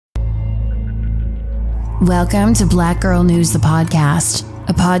Welcome to Black Girl News, the podcast,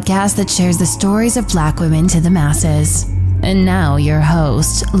 a podcast that shares the stories of Black women to the masses. And now your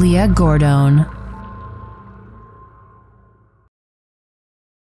host, Leah Gordon.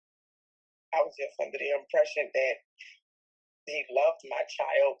 I was just under the impression that he loved my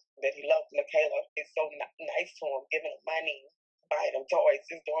child, that he loved Michaela. It's so nice to him, giving him money, buying them toys,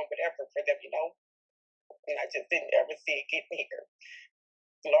 just doing whatever for them, And I just didn't ever see it getting here.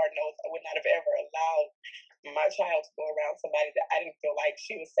 Lord knows I would not have ever allowed my child to go around somebody that I didn't feel like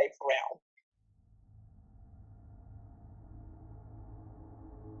she was safe around.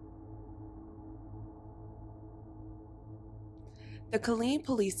 The Killeen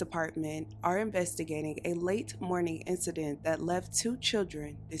Police Department are investigating a late morning incident that left 2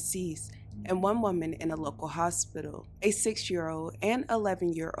 children deceased and 1 woman in a local hospital. A 6-year-old and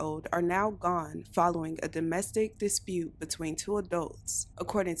 11-year-old are now gone following a domestic dispute between 2 adults,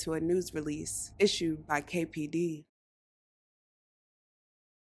 according to a news release issued by KPD.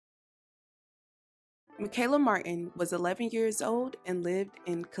 Michaela Martin was 11 years old and lived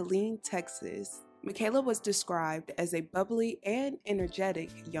in Killeen, Texas. Michaela was described as a bubbly and energetic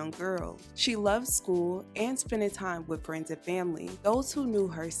young girl. She loved school and spending time with friends and family. Those who knew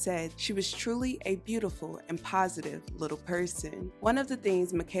her said she was truly a beautiful and positive little person. One of the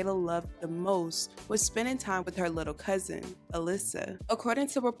things Michaela loved the most was spending time with her little cousin, Alyssa. According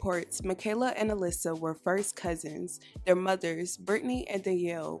to reports, Michaela and Alyssa were first cousins. Their mothers, Brittany and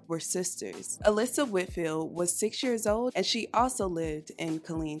Danielle, were sisters. Alyssa Whitfield was 6 years old and she also lived in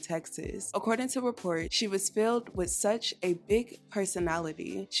Killeen, Texas. According to report, she was filled with such a big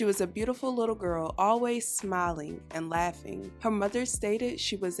personality. She was a beautiful little girl, always smiling and laughing. Her mother stated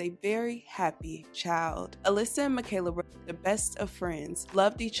she was a very happy child. Alyssa and Michaela were the best of friends,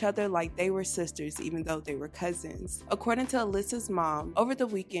 loved each other like they were sisters even though they were cousins. According to Alyssa's mom, over the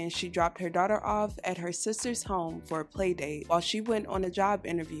weekend she dropped her daughter off at her sister's home for a play date while she went on a job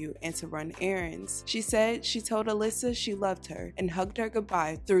interview and to run errands. She said she told Alyssa she loved her and hugged her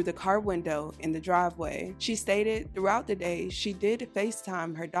goodbye through the car window in the driveway. She stated throughout the day she did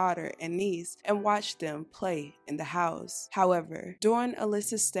FaceTime her daughter and niece and watched them play in the house. However, during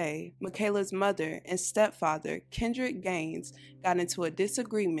Alyssa's stay, Michaela's mother and stepfather, Kendrick Gaines, got into a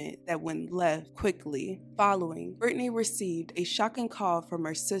disagreement that went left quickly. Following, Brittany received a shocking call from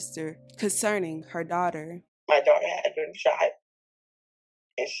her sister concerning her daughter. My daughter had been shot,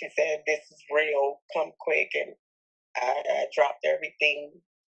 and she said, "This is real, come quick," and I dropped everything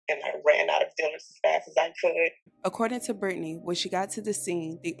and I ran out of dealers as fast as I could. According to Brittany, when she got to the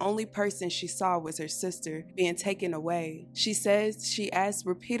scene, the only person she saw was her sister being taken away. She says she asked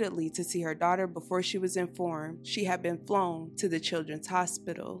repeatedly to see her daughter before she was informed she had been flown to the children's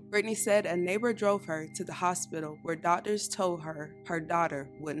hospital. Brittany said a neighbor drove her to the hospital where doctors told her her daughter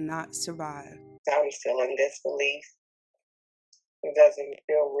would not survive. I'm still in disbelief. It doesn't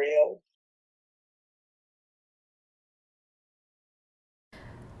feel real.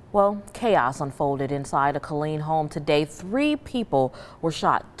 Well, chaos unfolded inside a Killeen home today. 3 people were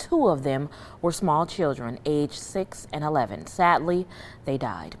shot. 2 of them were small children, aged 6 and 11. Sadly, they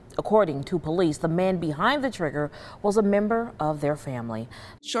died. According to police, the man behind the trigger was a member of their family.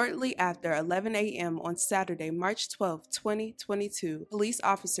 Shortly after 11 a.m. on Saturday, March 12, 2022, police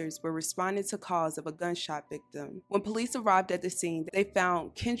officers were responding to calls of a gunshot victim. When police arrived at the scene, they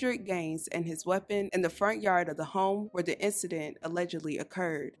found Kendrick Gaines and his weapon in the front yard of the home where the incident allegedly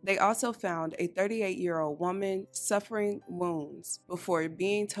occurred. They also found a 38-year-old woman suffering wounds before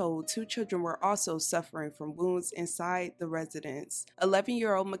being told 2 children were also suffering from wounds inside the residence.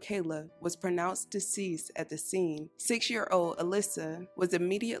 11-year-old Michaela was pronounced deceased at the scene. 6-year-old Alyssa was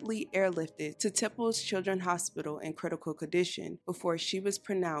immediately airlifted to Temple's Children's Hospital in critical condition before she was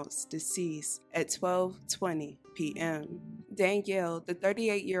pronounced deceased at 12:20 p.m. Danielle, the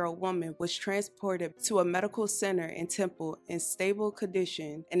 38-year-old woman, was transported to a medical center in Temple in stable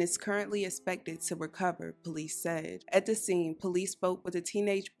condition and is currently expected to recover, police said. At the scene, police spoke with a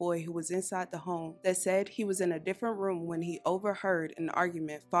teenage boy who was inside the home that said he was in a different room when he overheard an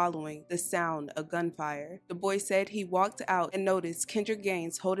argument following the sound of gunfire. The boy said he walked out and noticed Kendrick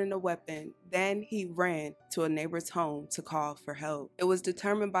Gaines holding a weapon. Then he ran to a neighbor's home to call for help. It was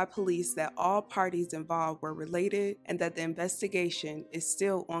determined by police that all parties involved were related and that the investigation is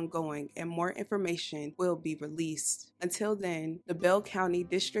still ongoing and more information will be released. Until then, the Bell County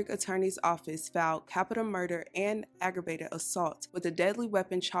District Attorney's Office filed capital murder and aggravated assault with a deadly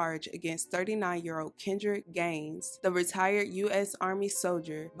weapon charge against 39-year-old Kendrick Gaines. The retired U.S. Army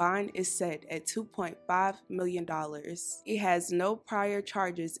soldier bond is set at $2.5 million. He has no prior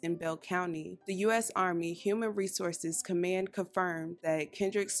charges in Bell County 2020. The U.S. Army Human Resources Command confirmed that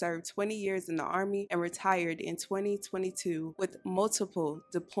Kendrick served 20 years in the Army and retired in 2022 with multiple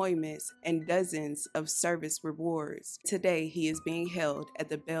deployments and dozens of service rewards. Today, he is being held at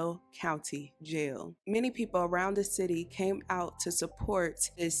the Bell County Jail. Many people around the city came out to support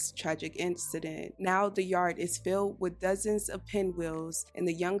this tragic incident. Now the yard is filled with dozens of pinwheels in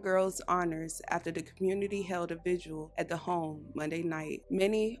the young girl's honors after the community held a vigil at the home Monday night.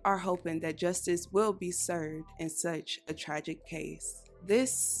 Many are hoping that justice will be served in such a tragic case.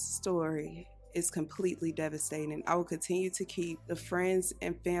 This story is completely devastating. I will continue to keep their friends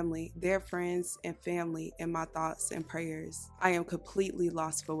and family in my thoughts and prayers. I am completely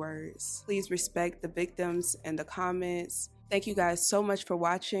lost for words. Please respect the victims and the comments. Thank you guys so much for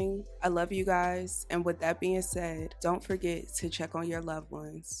watching. I love you guys. And with that being said, don't forget to check on your loved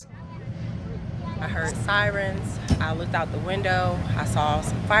ones. I heard sirens. I looked out the window. I saw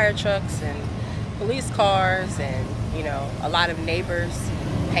some fire trucks and police cars and, a lot of neighbors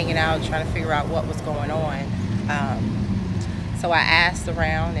hanging out trying to figure out what was going on. So I asked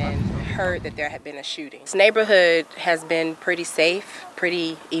around and heard that there had been a shooting. This neighborhood has been pretty safe,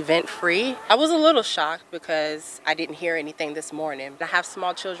 pretty event-free. I was a little shocked because I didn't hear anything this morning. I have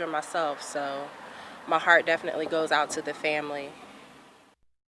small children myself, so my heart definitely goes out to the family